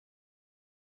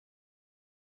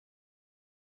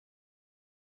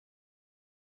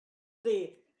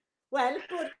Wel,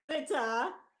 bore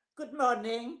da, good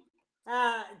morning.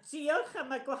 Diolch am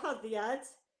y gwahoddiad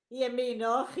I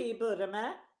ymuno chi bore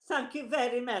yma. Thank you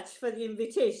very much for the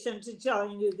invitation to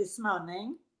join you this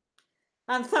morning.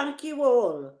 And thank you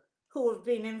all who have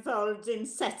been involved in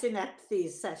setting up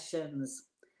these sessions.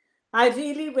 I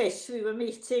really wish we were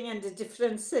meeting under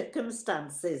different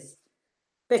circumstances,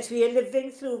 but we are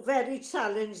living through very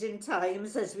challenging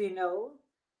times, as we know,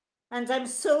 and I'm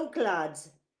so glad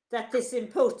that this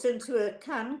important work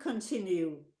can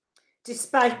continue,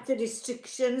 despite the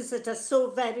restrictions that are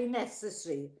so very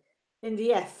necessary in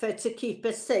the effort to keep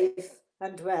us safe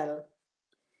and well.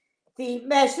 The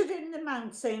Measuring the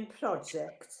Mountain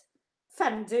project,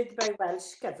 funded by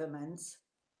Welsh Government,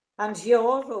 and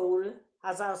your role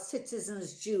as our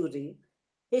citizens' jury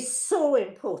is so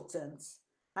important,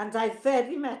 and I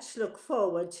very much look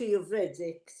forward to your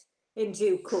verdict in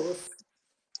due course.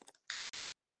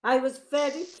 I was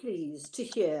very pleased to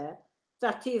hear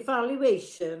that the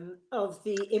evaluation of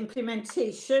the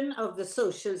implementation of the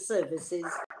Social Services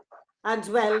and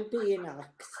Wellbeing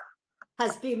Act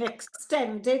has been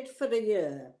extended for a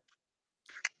year.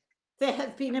 There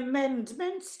have been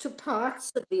amendments to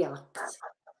parts of the Act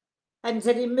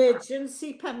under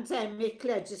emergency pandemic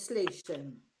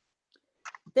legislation.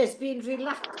 There's been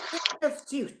relaxation of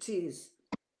duties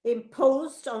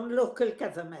imposed on local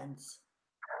governments.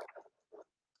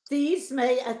 These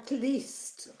may at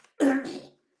least,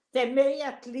 there may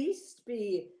at least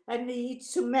be a need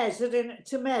to measure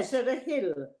a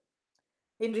hill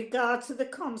in regard to the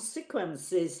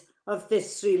consequences of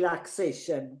this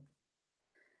relaxation.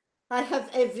 I have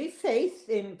every faith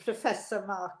in Professor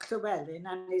Mark Llewellyn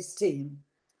and his team,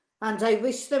 and I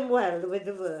wish them well with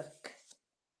the work.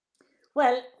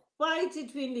 Well, why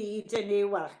did we need a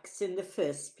new act in the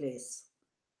first place?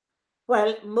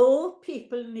 Well, more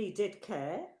people needed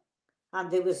care, and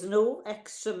there was no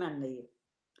extra money.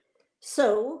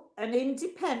 So an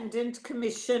independent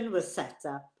commission was set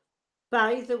up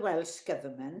by the Welsh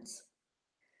Government,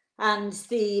 and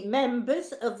the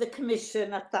members of the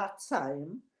commission at that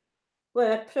time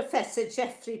were Professor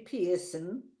Geoffrey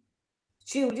Pearson,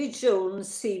 Julie Jones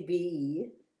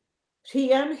CBE,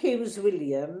 Rhian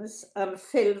Hughes-Williams and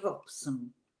Phil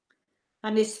Robson.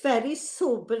 And it's very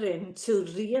sobering to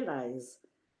realise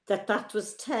that that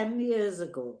was 10 years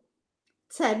ago.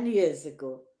 10 years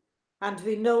ago. And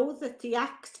we know that the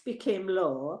Act became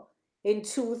law in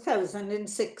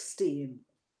 2016.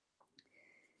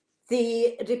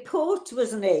 The report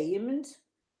was named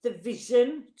The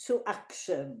Vision to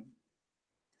Action.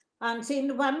 And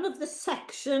in one of the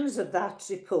sections of that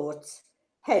report,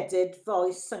 headed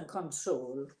Voice and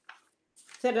Control,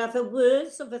 there are the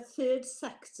words of a third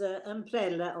sector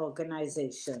umbrella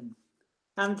organisation,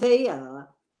 and they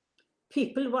are,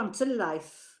 people want a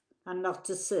life and not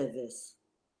a service.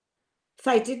 If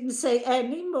I didn't say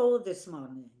any more this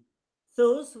morning,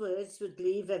 those words would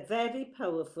leave a very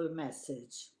powerful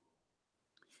message.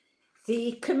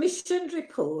 The commissioned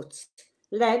report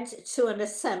led to an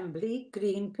Assembly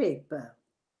Green Paper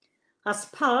as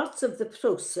part of the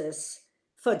process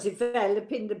for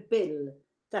developing the bill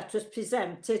that was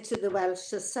presented to the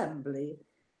Welsh Assembly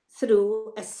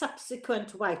through a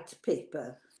subsequent white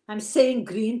paper. I'm saying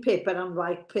green paper and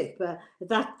white paper,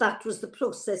 that was the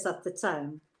process at the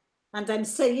time. And I'm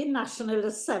saying National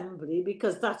Assembly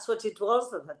because that's what it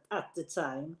was at the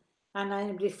time. And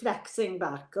I'm reflecting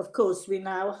back. Of course, we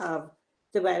now have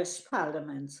the Welsh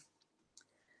Parliament.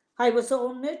 I was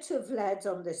honoured to have led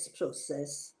on this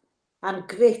process and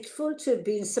grateful to have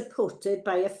been supported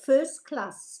by a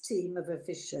first-class team of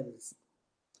officials.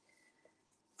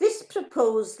 This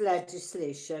proposed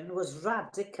legislation was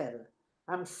radical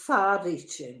and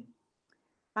far-reaching,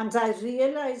 and I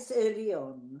realised early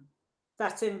on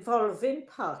that involving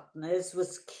partners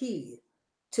was key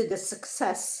to the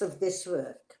success of this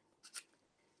work.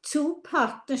 2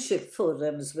 partnership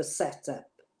forums were set up.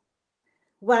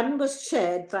 One was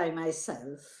chaired by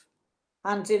myself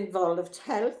and involved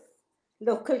health,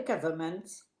 local government,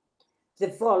 the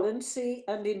voluntary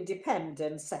and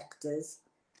independent sectors,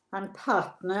 and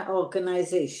partner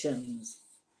organisations.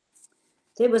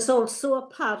 There was also a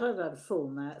parallel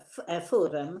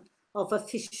forum of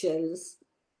officials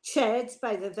chaired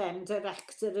by the then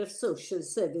Director of Social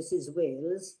Services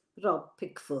Wales, Rob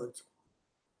Pickford.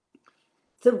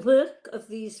 The work of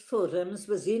these forums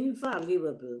was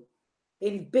invaluable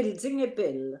in building a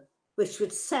bill which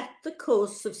would set the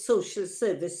course of social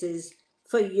services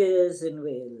for years in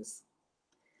Wales.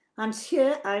 And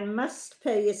here I must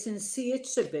pay a sincere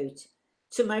tribute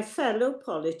to my fellow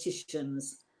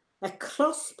politicians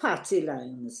across party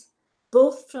lines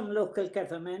both from local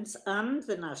governments and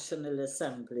the National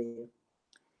Assembly.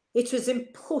 It was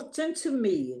important to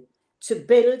me to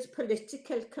build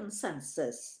political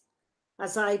consensus,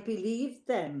 as I believed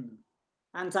then,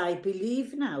 and I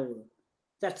believe now,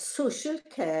 that social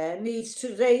care needs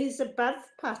to rise above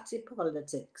party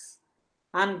politics,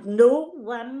 and no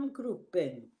one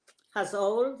grouping has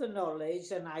all the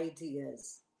knowledge and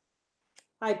ideas.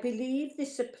 I believe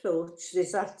this approach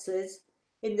resulted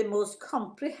in the most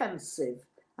comprehensive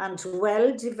and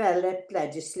well-developed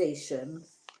legislation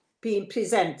being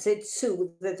presented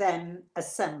to the then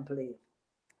Assembly.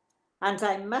 And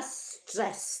I must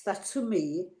stress that to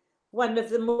me, one of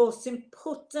the most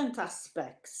important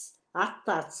aspects at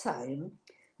that time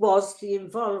was the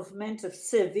involvement of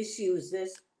service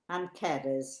users and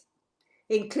carers,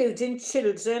 including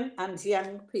children and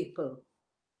young people.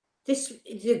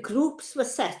 The groups were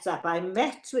set up. I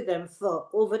met with them for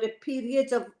over a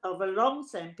period of a long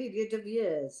time, period of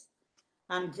years.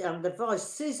 And the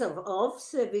voices of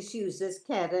service users,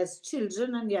 carers,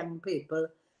 children and young people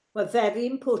were very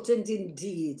important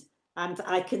indeed. And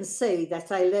I can say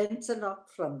that I learnt a lot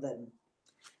from them.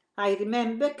 I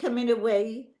remember coming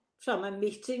away from a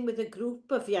meeting with a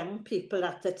group of young people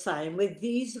at the time with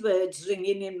these words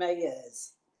ringing in my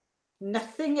ears: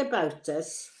 nothing about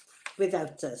us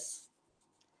without us.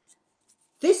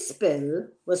 This bill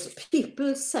was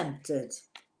people-centred.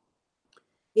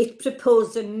 It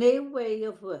proposed a new way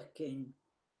of working,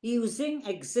 using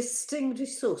existing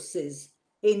resources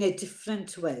in a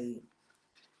different way.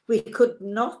 We could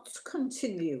not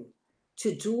continue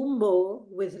to do more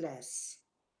with less.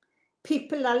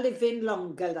 People are living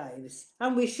longer lives,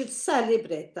 and we should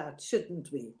celebrate that,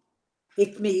 shouldn't we?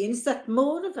 It means that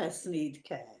more of us need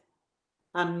care,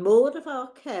 and more of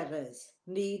our carers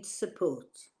need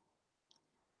support.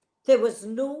 There was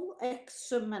no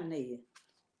extra money,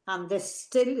 and there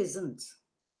still isn't.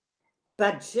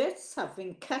 Budgets have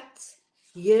been cut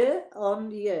year on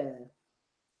year.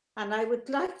 And I would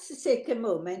like to take a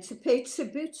moment to pay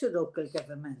tribute to local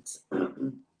government.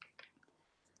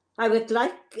 I would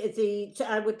like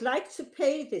to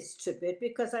pay this tribute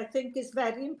because I think it's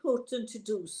very important to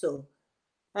do so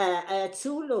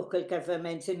to local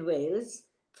government in Wales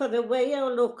for the way our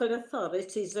local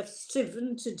authorities have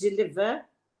striven to deliver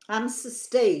and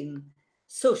sustain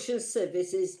social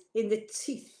services in the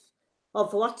teeth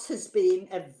of what has been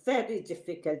a very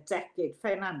difficult decade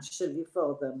financially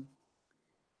for them.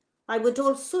 I would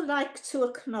also like to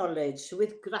acknowledge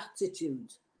with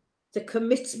gratitude the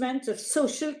commitment of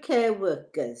social care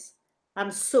workers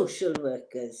and social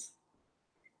workers.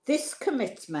 This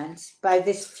commitment by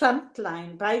these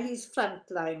frontline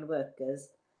workers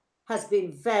has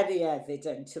been very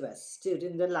evident to us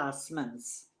during the last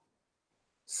months.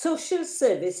 Social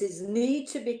services need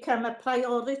to become a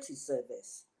priority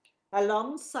service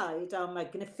alongside our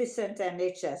magnificent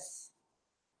NHS.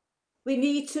 We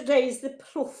need to raise the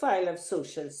profile of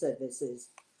social services,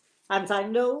 and I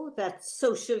know that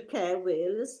Social Care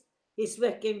Wales is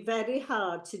working very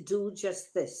hard to do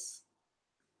just this.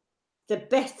 The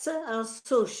better our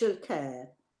social care,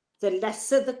 the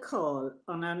lesser the call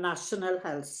on our National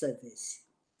Health Service.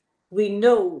 We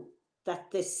know that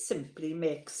this simply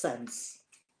makes sense.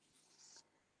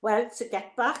 Well, to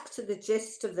get back to the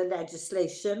gist of the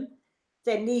legislation,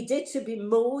 there needed to be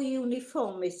more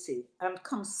uniformity and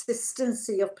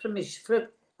consistency of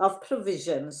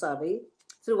provision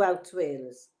throughout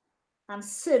Wales, and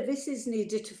services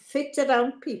needed to fit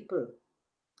around people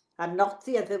and not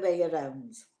the other way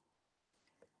around.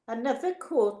 Another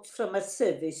quote from a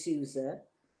service user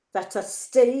that has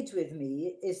stayed with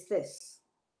me is this: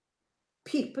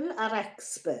 people are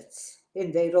experts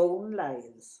in their own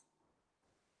lives.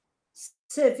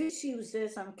 Service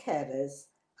users and carers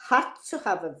had to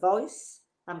have a voice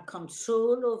and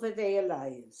control over their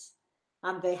lives,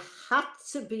 and they had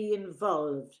to be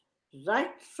involved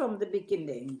right from the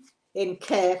beginning in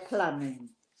care planning.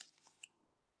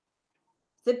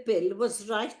 The bill was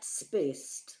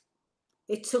right-spaced.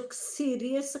 It took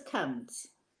serious account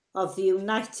of the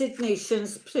United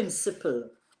Nations Principle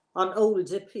on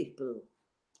Older People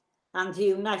and the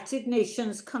United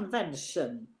Nations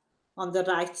Convention on the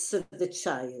Rights of the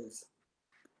Child.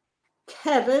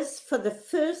 Carers, for the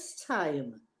first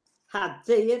time, had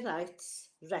their rights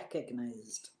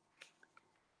recognised.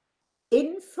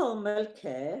 Informal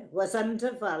care was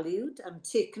undervalued and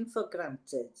taken for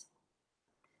granted.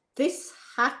 This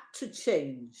had to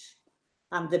change,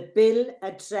 and the bill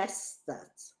addressed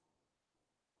that.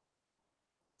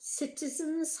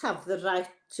 Citizens have the right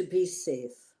to be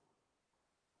safe.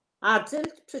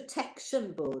 Adult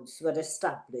protection boards were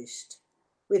established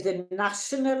with a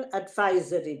National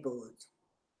Advisory Board.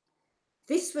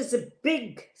 This was a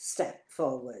big step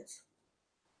forward,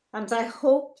 and I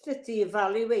hope that the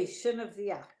evaluation of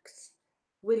the Act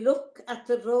will look at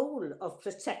the role of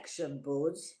protection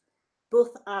boards,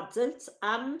 both adults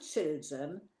and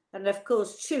children, and of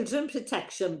course children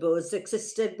protection boards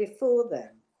existed before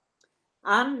them,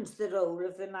 and the role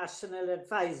of the National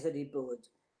Advisory Board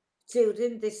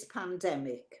during this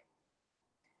pandemic.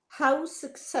 How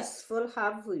successful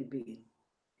have we been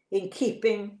in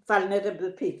keeping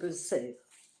vulnerable people safe?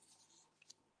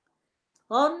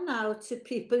 On now to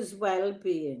people's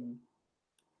well-being,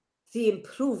 the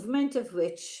improvement of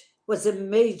which was a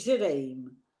major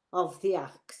aim of the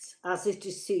Act as it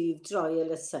received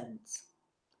royal assent.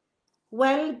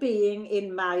 Well-being,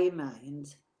 in my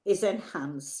mind, is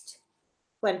enhanced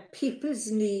when people's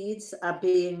needs are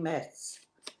being met,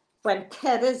 when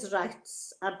carers'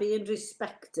 rights are being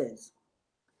respected,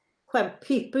 when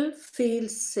people feel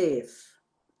safe,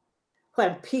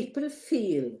 when people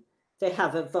feel they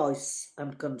have a voice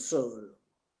and control,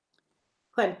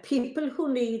 when people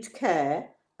who need care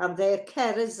and their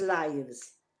carers'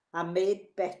 lives are made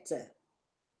better,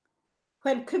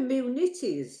 when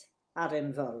communities are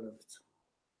involved,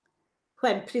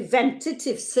 when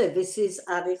preventative services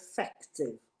are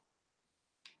effective,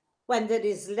 when there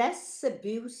is less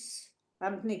abuse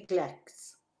and neglect,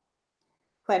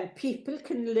 when people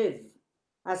can live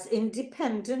as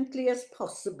independently as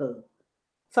possible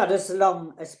for as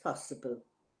long as possible.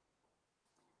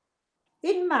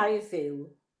 In my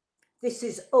view, this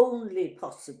is only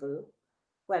possible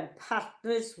when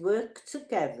partners work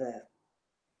together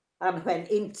and when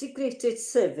integrated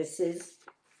services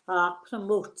are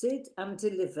promoted and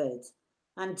delivered.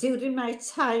 And during my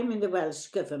time in the Welsh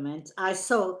Government, I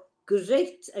saw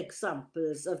great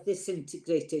examples of this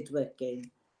integrated working.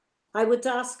 I would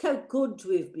ask how good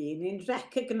we've been in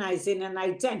recognising and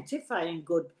identifying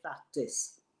good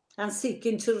practice and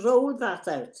seeking to roll that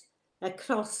out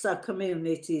across our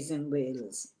communities in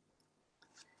Wales.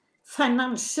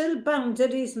 Financial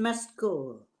boundaries must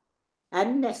go.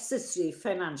 Unnecessary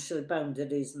financial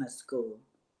boundaries must go.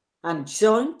 And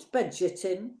joint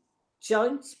budgeting,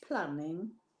 joint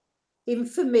planning,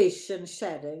 information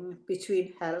sharing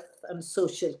between health and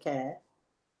social care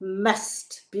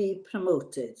must be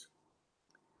promoted.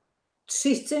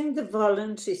 Treating the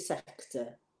voluntary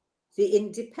sector, the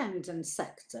independent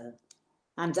sector,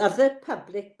 and other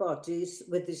public bodies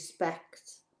with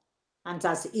respect and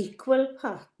as equal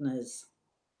partners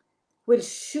will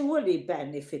surely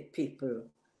benefit people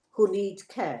who need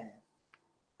care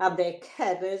and their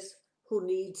carers who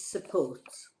need support.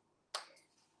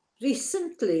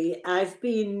 Recently, I've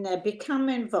become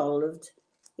involved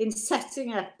in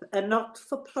setting up a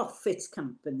not-for-profit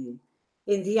company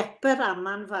in the Upper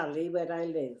Amman Valley where I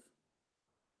live.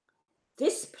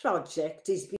 This project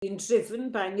is being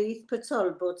driven by Neith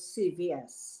Patolbot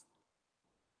CVS.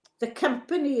 The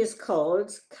company is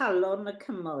called Calon y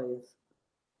Cymoedd,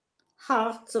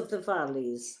 Heart of the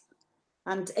Valleys,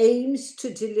 and aims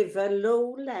to deliver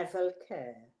low-level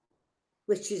care,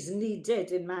 which is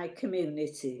needed in my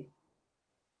community.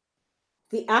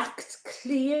 The Act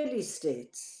clearly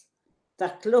states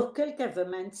that local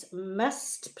governments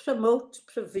must promote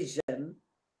provision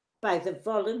by the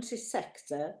voluntary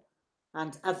sector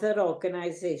and other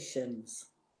organisations.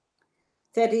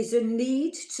 There is a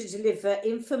need to deliver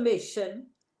information,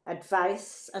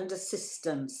 advice and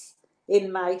assistance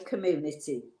in my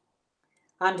community,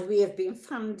 and we have been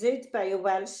funded by a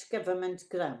Welsh Government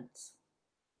grant.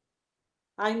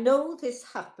 I know this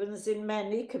happens in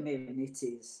many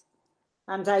communities,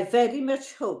 and I very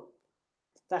much hope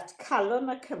that Calon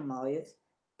y Cymoedd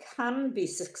can be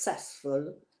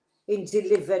successful in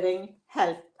delivering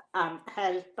help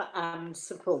and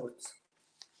support.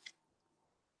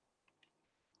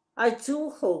 I do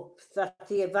hope that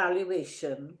the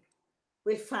evaluation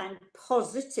will find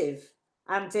positive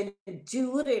and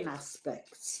enduring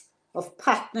aspects of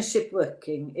partnership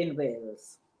working in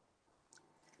Wales.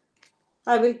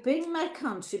 I will bring my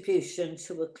contribution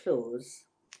to a close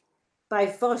by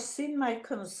voicing my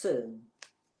concern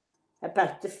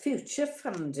about the future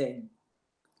funding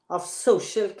of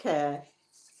social care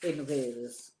in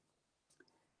Wales.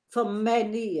 For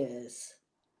many years,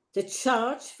 the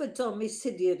charge for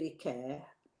domiciliary care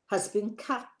has been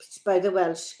capped by the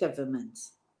Welsh Government,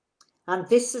 and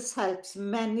this has helped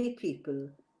many people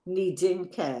needing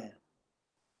care.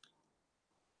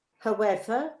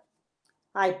 However,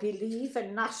 I believe a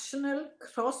national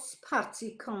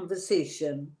cross-party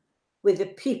conversation with the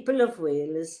people of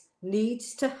Wales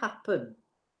needs to happen,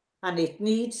 and it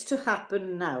needs to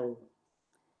happen now,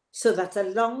 so that a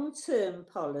long-term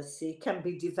policy can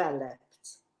be developed.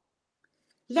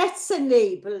 Let's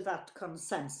enable that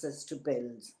consensus to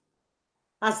build,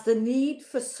 as the need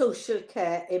for social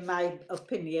care, in my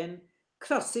opinion,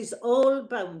 crosses all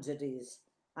boundaries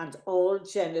and all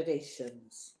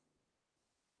generations.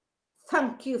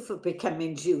 Thank you for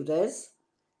becoming jurors.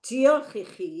 Diolch I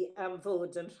chi am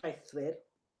fod yn rhaithwyr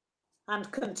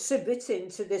and contributing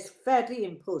to this very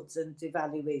important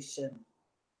evaluation.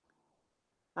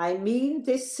 I mean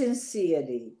this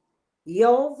sincerely.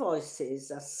 Your voices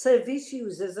as service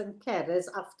users and carers,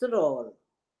 after all,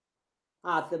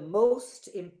 are the most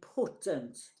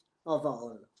important of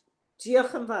all.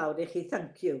 Diolch yn fawr I chi,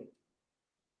 thank you.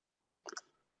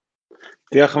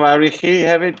 Diolch yn fawr I chi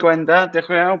hefyd, Gwenda. Diolch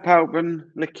yn fawr, pawb yn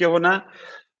licio hwnna.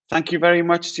 Thank you very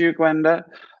much to you, Gwenda.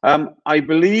 I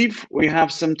believe we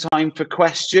have some time for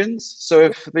questions. So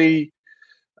if the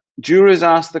jurors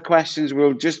ask the questions,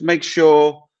 we'll just make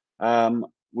sure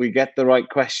we get the right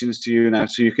questions to you now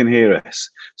so you can hear us.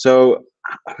 So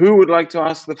who would like to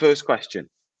ask the first question?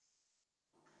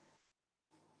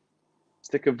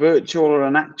 Stick a virtual or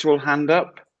an actual hand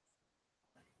up.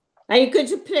 Are you going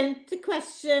to print the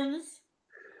questions?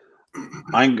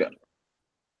 I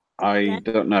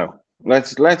don't know.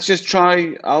 Let's just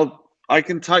try. I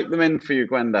can type them in for you,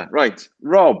 Gwenda. Right,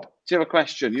 Rob, do you have a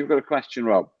question? You've got a question,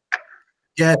 Rob.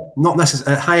 Yeah, not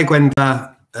necessarily. Hi,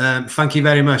 Gwenda. Thank you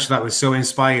very much. That was so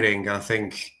inspiring. I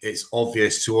think it's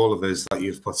obvious to all of us that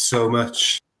you've put so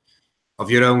much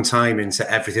of your own time into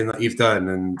everything that you've done,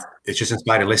 and it's just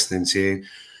inspiring listening to you.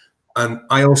 And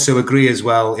I also agree as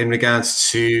well in regards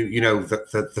to, you know,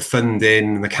 the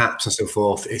funding and the caps and so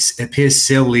forth. It appears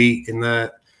silly in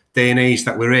the day and age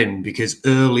that we're in, because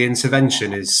early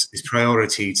intervention is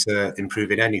priority to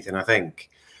improving anything, I think.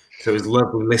 So it was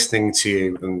lovely listening to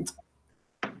you and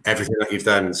everything that you've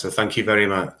done. So thank you very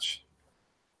much.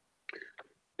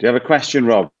 Do you have a question,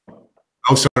 Rob?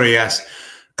 Oh, sorry, yes.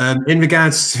 In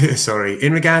regards to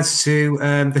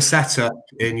the setup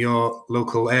in your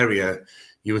local area,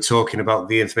 you were talking about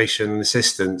the information and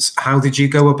assistance. How did you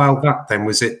go about that then?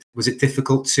 Was it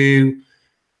difficult to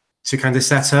kind of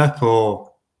set up, or?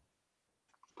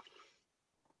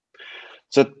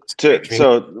 So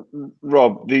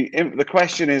Rob, the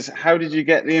question is, how did you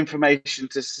get the information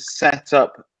to set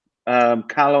up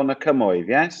Calon y Cymoedd?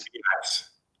 Yes. Yes.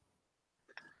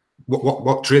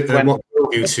 What drove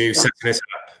you to setting it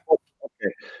up?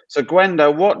 Okay. So Gwenda,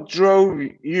 what drove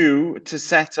you to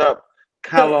set up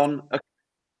Calon y?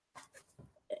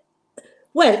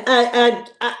 Well,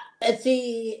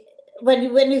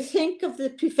 when you think of the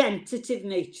preventative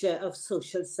nature of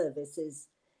social services,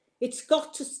 it's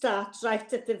got to start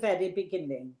right at the very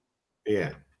beginning.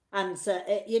 Yeah. And,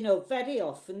 you know, very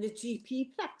often the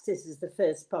GP practice is the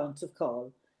first point of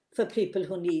call for people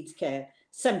who need care.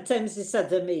 Sometimes it's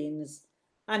other means.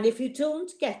 And if you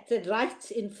don't get the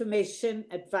right information,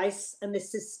 advice and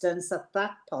assistance at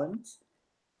that point,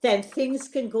 then things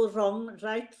can go wrong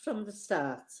right from the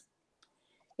start.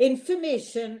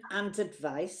 Information and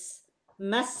advice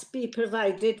must be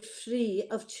provided free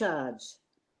of charge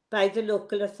by the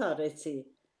local authority.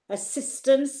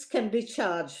 Assistance can be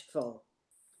charged for.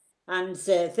 And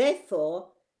therefore,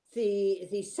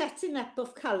 the setting up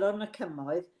of Calon y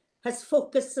Cymoedd has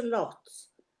focused a lot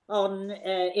on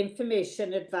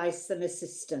information, advice and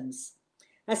assistance.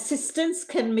 Assistance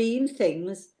can mean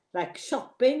things like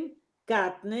shopping,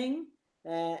 gardening,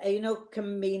 you know,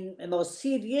 can mean more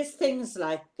serious things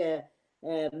like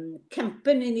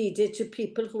company needed to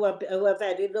people who are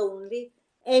very lonely.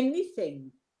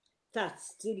 Anything that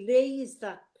delays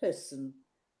that person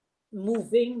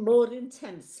moving more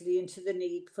intensely into the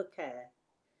need for care.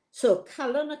 So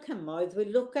Calon y Cymoedd will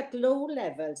look at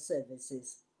low-level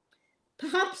services.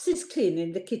 Perhaps it's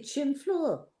cleaning the kitchen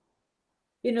floor,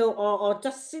 you know, or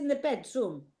dusting the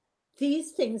bedroom.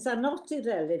 These things are not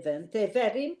irrelevant. They're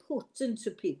very important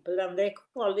to people and their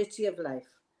quality of life.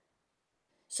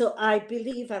 So I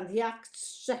believe, and the Act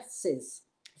stresses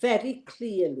very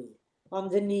clearly on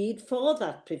the need for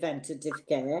that preventative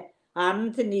care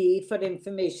and the need for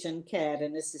information, care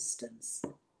and assistance.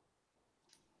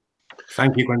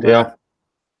 Thank you, Gwenda.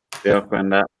 Yeah,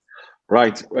 Gwenda.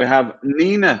 Right, we have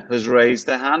Nina has raised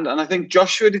her hand, and I think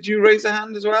Joshua, did you raise a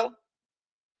hand as well?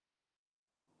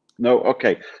 No,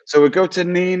 okay. So we'll go to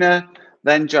Nina,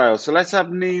 then Giles. So let's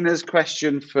have Nina's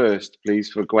question first, please,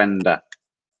 for Gwenda.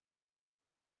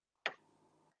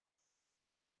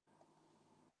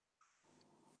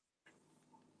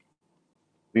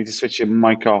 Need to switch your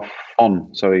mic off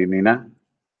on. Sorry, Nina.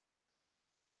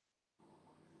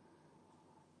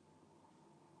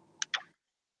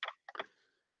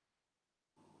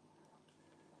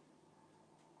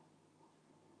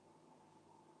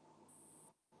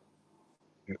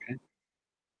 Okay.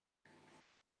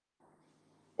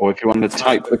 Or if you want to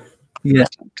type the,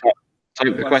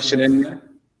 type the question in.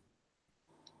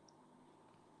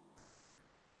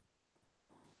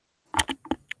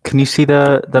 Can you see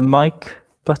the mic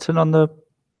button on the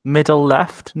middle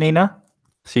left, Nina?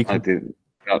 So you can... I didn't.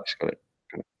 Oh, just got it.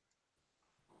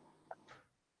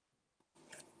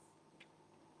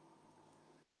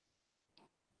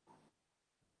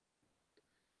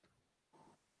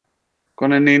 Go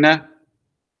on, Nina.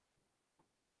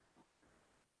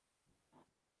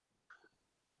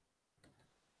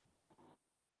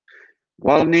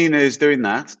 While Nina is doing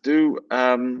that,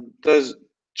 does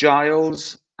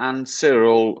Giles and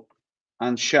Cyril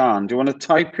and Sian, do you want to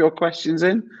type your questions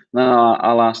in? Then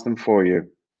I'll ask them for you.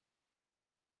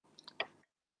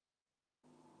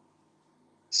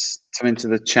 Come into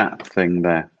the chat thing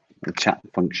there, the chat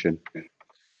function.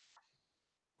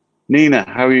 Nina,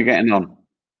 how are you getting on?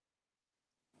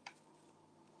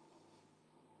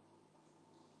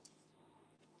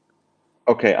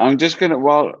 Okay, I'm just going to,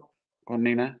 go on,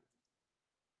 Nina.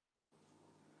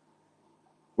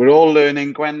 We're all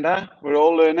learning, Gwenda. We're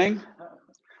all learning.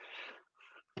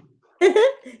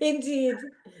 Indeed.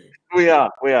 We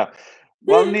are.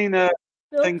 While Nina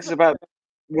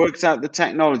works out the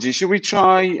technology, should we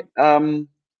try,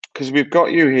 because we've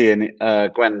got you here,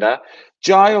 Gwenda.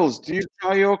 Giles, do you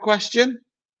try your question?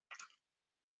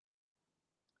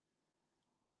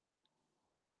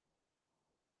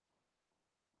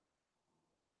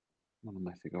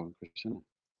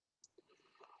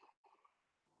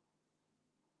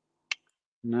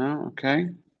 No, okay.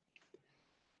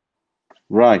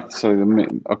 Right, so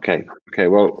okay,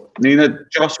 well, Nina,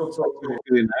 Josh will talk to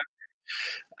you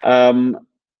now. Do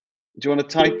you want to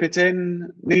type it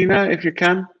in, Nina, if you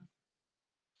can?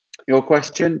 Your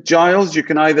question. Giles, you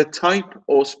can either type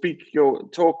or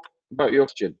talk about your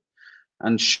question.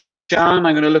 And Sian,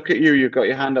 I'm going to look at you. You've got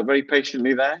your hand up very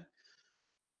patiently there.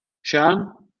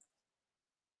 Sian?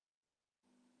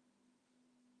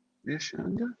 Yes,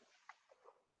 Sian.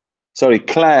 Sorry,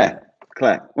 Claire.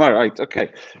 All right,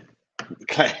 okay.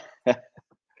 Claire.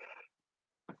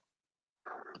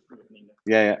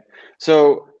 Yeah.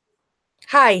 So.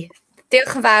 Hi,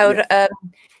 diolch yn fawr.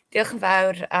 Diolch yn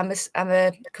fawr am y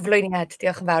cyflwyniad.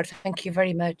 Diolch yn fawr. Thank you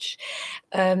very much.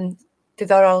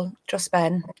 Diddorol dros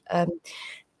ben.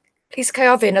 Please, can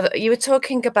I ofyn, you were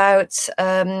talking about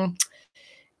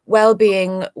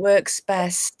well-being works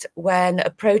best when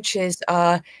approaches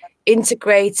are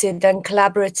integrated and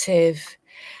collaborative.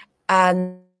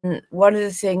 And one of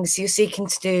the things you're seeking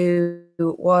to do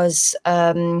was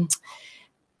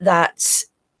that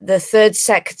the third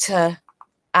sector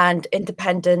and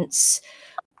independents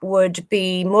would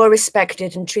be more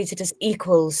respected and treated as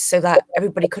equals so that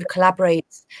everybody could collaborate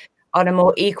on a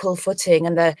more equal footing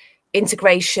and the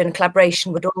integration,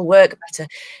 collaboration would all work better.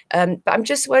 But I'm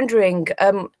just wondering,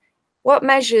 what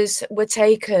measures were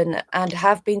taken and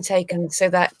have been taken so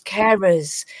that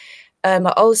carers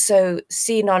are also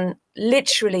seen on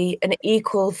literally an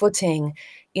equal footing,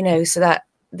 you know, so that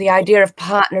the idea of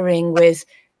partnering with,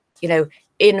 you know,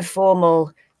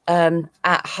 informal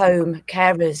at-home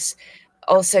carers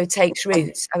also takes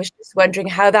roots. I was just wondering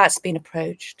how that's been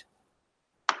approached.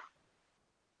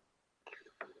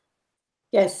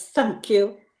 Yes, thank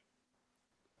you.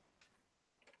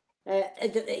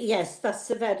 Yes,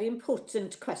 that's a very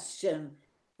important question.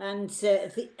 And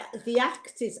the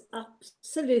Act is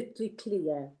absolutely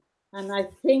clear. And I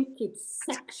think it's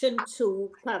section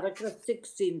 2, paragraph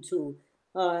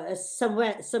 16.2,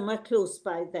 somewhere close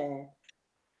by there.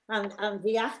 And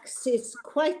the Act says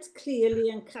quite clearly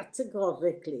and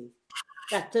categorically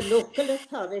that the local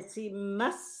authority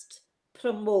must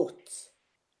promote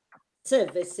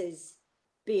services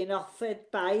being offered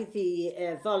by the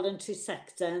voluntary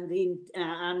sector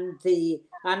and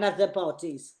other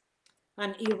bodies.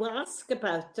 And you ask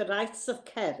about the rights of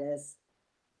carers.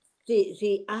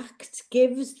 The Act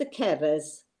gives the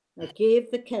carers,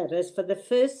 gave the carers for the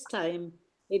first time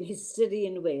in history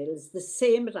in Wales the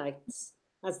same rights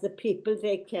as the people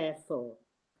they care for.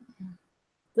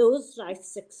 Those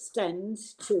rights extend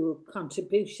to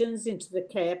contributions into the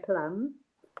care plan.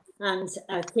 And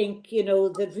I think, you know,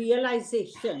 the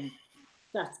realization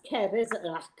that carers,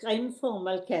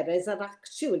 informal carers, are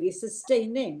actually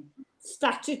sustaining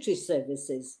statutory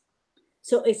services.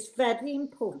 So it's very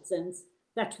important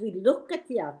that we look at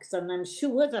the Act, and I'm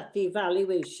sure that the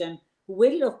evaluation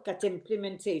will look at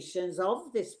implementations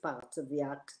of this part of the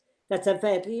Act that are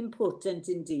very important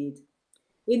indeed.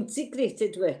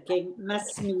 Integrated working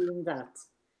must mean that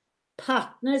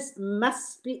partners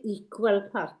must be equal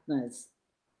partners.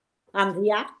 And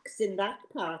the Act in that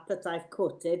part that I've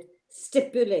quoted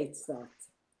stipulates that.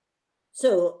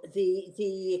 So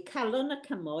the calon y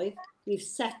cymoedd, we've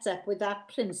set up with that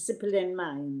principle in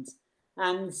mind.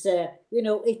 And, you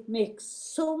know, it makes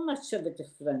so much of a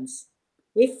difference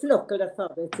if local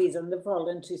authorities and the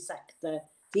voluntary sector,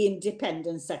 the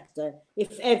independent sector,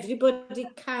 if everybody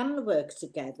can work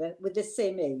together with the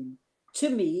same aim. To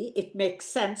me, it makes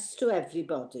sense to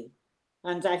everybody.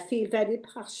 And I feel very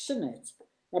passionate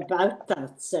about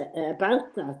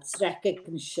that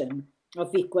recognition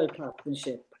of equal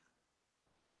partnership.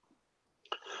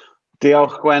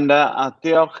 Diolch, Gwenda, a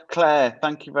diolch, Claire.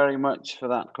 Thank you very much for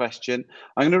that question.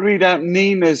 I'm going to read out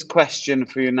Nina's question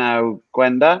for you now,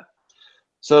 Gwenda.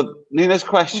 So Nina's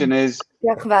question is,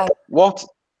 what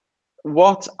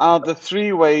are the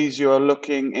 3 ways you are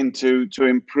looking into to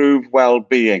improve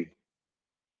well-being?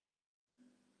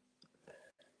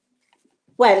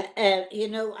 Well, you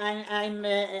know, I'm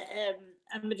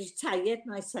retired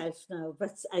myself now,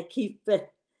 but I keep,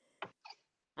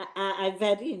 I'm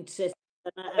very interested,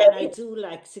 and I do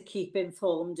like to keep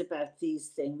informed about these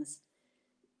things.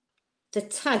 The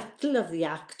title of the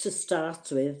Act to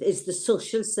start with is the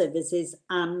Social Services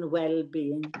and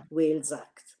Wellbeing Wales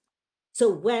Act. So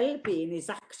well-being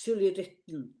is actually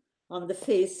written on the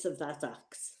face of that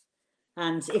Act.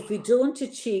 And if we don't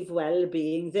achieve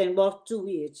well-being, then what do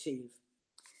we achieve?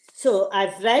 So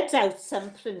I've read out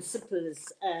some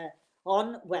principles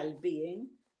on well-being,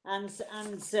 and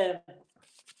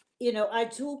you know, I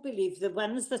do believe the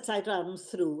ones that I ran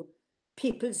through,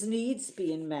 people's needs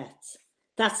being met,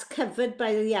 that's covered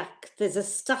by the Act. There's a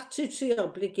statutory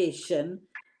obligation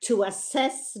to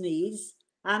assess needs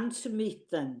and to meet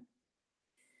them.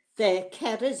 Their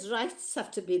carers' rights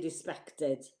have to be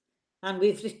respected, and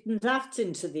we've written that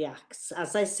into the Acts.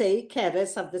 As I say,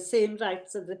 carers have the same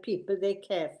rights as the people they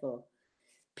care for.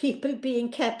 People being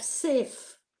kept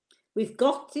safe. We've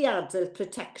got the Adult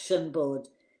Protection Board.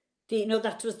 You know,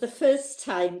 that was the first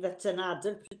time that an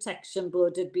Adult Protection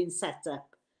Board had been set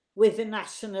up with a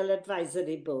National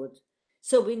Advisory Board.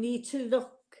 So we need to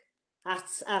look at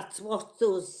what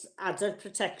those Adult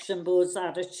Protection Boards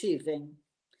are achieving.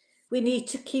 We need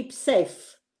to keep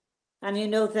safe. And, you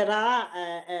know, there are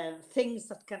things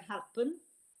that can happen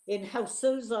in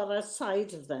households or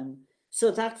outside of them.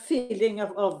 So that feeling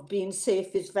of being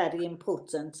safe is very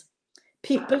important.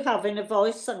 People having a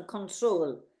voice and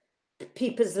control.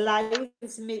 People's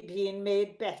lives being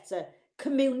made better.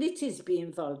 Communities being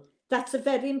involved. That's a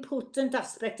very important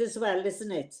aspect as well,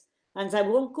 isn't it? And I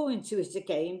won't go into it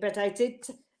again, but I did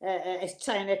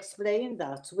try and explain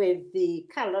that with the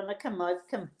Calon y Cymoedd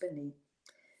company.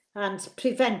 And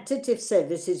preventative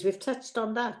services, we've touched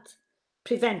on that.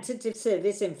 Preventative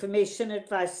service, information,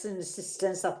 advice and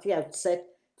assistance at the outset,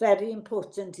 very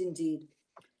important indeed.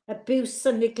 Abuse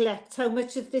and neglect, how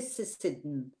much of this is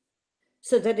hidden?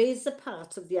 So there is a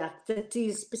part of the Act that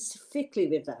deals specifically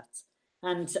with that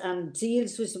and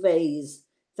deals with ways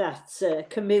that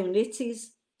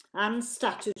communities and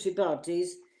statutory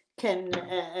bodies can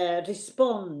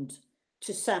respond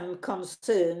to some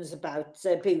concerns about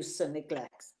abuse and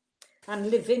neglect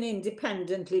and living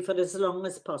independently for as long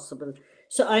as possible.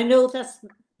 So I know that's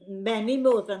many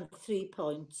more than 3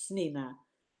 points, Nina,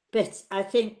 but I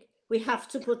think we have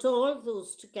to put all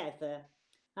those together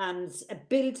and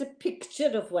build a picture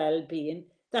of well-being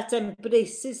that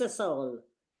embraces us all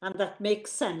and that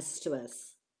makes sense to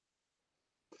us.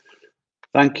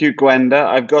 Thank you, Gwenda.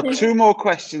 I've got 2 more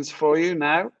questions for you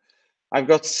now. I've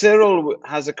got Cyril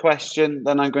has a question,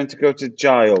 then I'm going to go to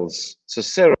Giles. So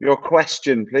Cyril, your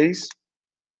question, please.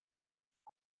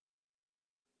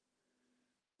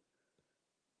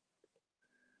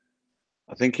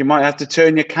 I think you might have to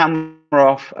turn your camera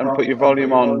off and put your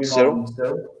volume on, Cyril.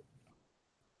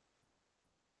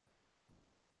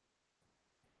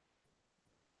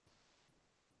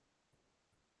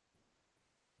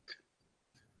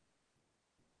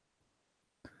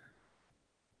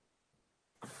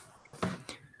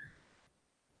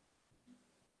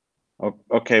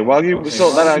 Okay, while you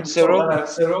sort that out,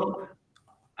 Cyril,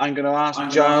 I'm going to ask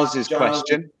Giles's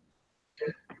question.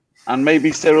 And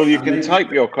maybe, Cyril, you can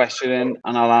type your question in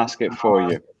and I'll ask it for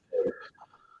you.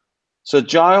 So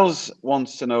Giles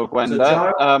wants to know,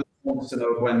 Gwenda,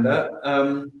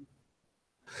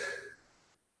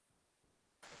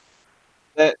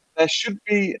 there should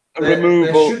be a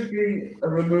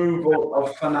removal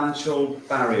of financial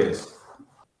barriers.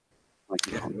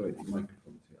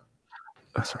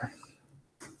 Oh, sorry.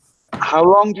 How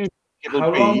long do you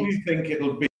think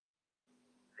it'll be?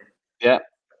 Yeah.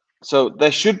 So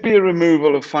there should be a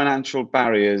removal of financial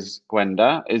barriers,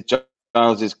 Gwenda, is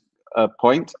Giles's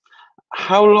point.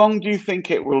 How long do you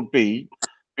think it will be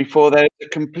before there's a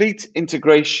complete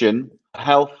integration of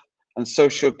health and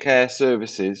social care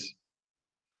services,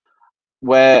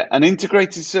 where an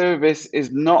integrated service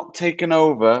is not taken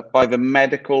over by the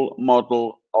medical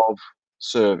model of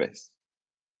service,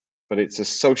 but it's a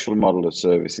social model of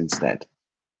service instead.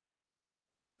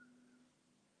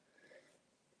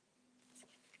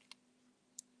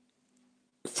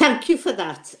 Thank you for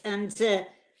that. And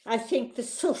I think the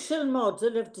social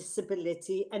model of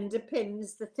disability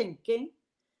underpins the thinking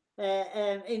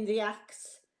in the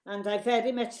Acts, and I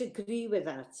very much agree with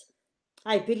that.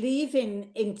 I believe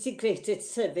in integrated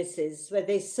services where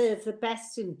they serve the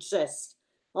best interest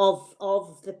of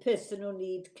the person who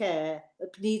needs care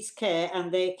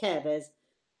and their carers.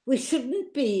 We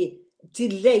shouldn't be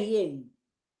delaying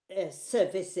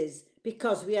services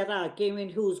because we are arguing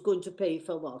who's going to pay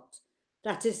for what.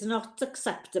 That is not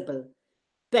acceptable.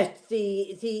 But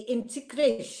the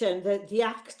integration that the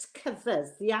Act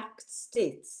covers, the Act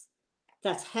states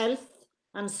that health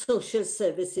and social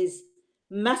services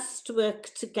must work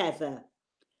together.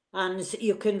 And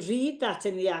you can read that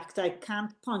in the Act. I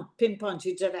can't pinpoint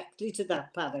you directly to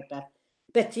that paragraph,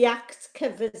 but the Act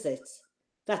covers it,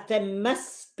 that there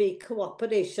must be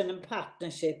cooperation and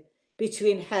partnership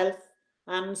between health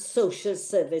and social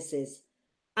services,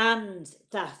 and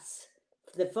that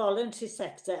the voluntary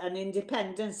sector and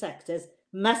independent sectors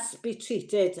must be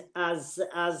treated as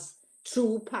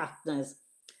true partners.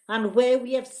 And where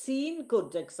we have seen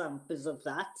good examples of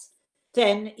that,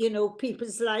 then, you know,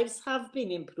 people's lives have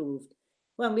been improved.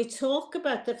 When we talk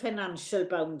about the financial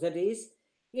boundaries,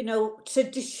 you know,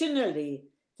 traditionally,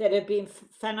 there have been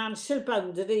financial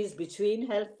boundaries between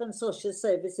health and social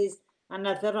services and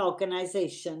other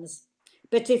organisations.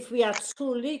 But if we are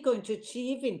truly going to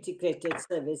achieve integrated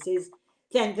services,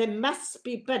 then there must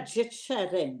be budget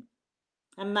sharing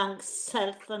amongst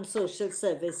health and social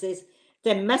services.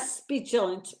 There must be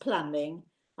joint planning,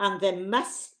 and there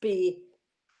must be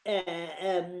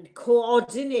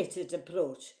coordinated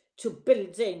approach to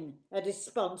building a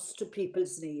response to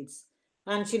people's needs.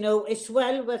 And, you know, it's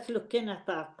well worth looking at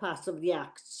that part of the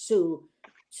Act to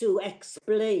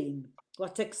explain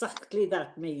what exactly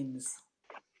that means.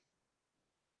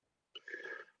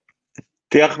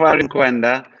 Diolch yn fawr,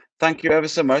 Gwenda. Thank you ever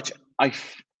so much.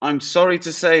 I'm sorry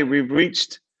to say we've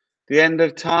reached the end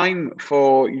of time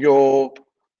for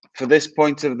this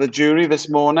point of the jury this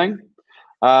morning.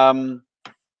 And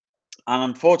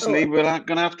unfortunately, we're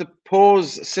going to have to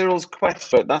pause Cyril's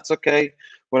question, but that's okay.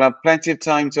 We'll have plenty of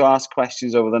time to ask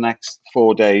questions over the next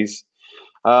 4 days.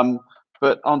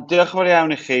 But ond diolch yn fawr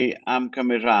iawn I chi am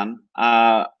cymryd rhan,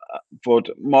 a fod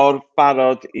mor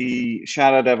barod I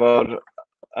siarad efo'r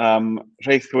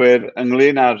rheithwyr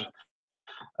ynglyn â'r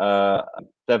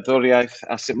deddfwriaeth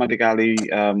a sut mae wedi cael ei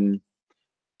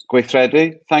gweithredu.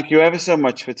 Thank you ever so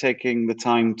much for taking the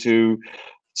time to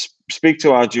speak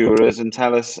to our jurors and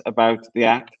tell us about the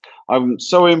Act. I'm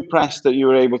so impressed that you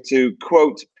were able to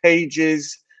quote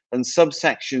pages and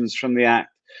subsections from the Act.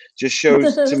 Just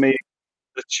shows to me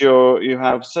that you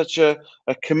have such a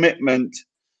commitment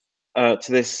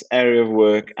to this area of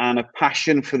work and a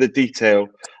passion for the detail.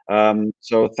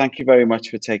 So thank you very much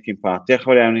for taking part. Diolch yn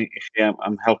fawr iawn I chi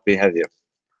am helpu heddiw.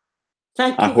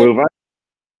 Thank you.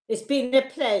 It's been a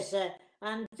pleasure.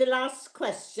 And the last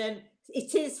question,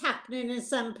 it is happening in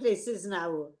some places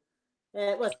now.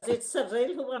 Was it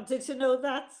Cyril who wanted to know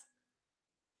that?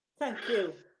 Thank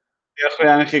you. Diolch yn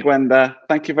fawr iawn I chi, Gwenda.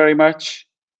 Thank you very much.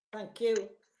 Thank you.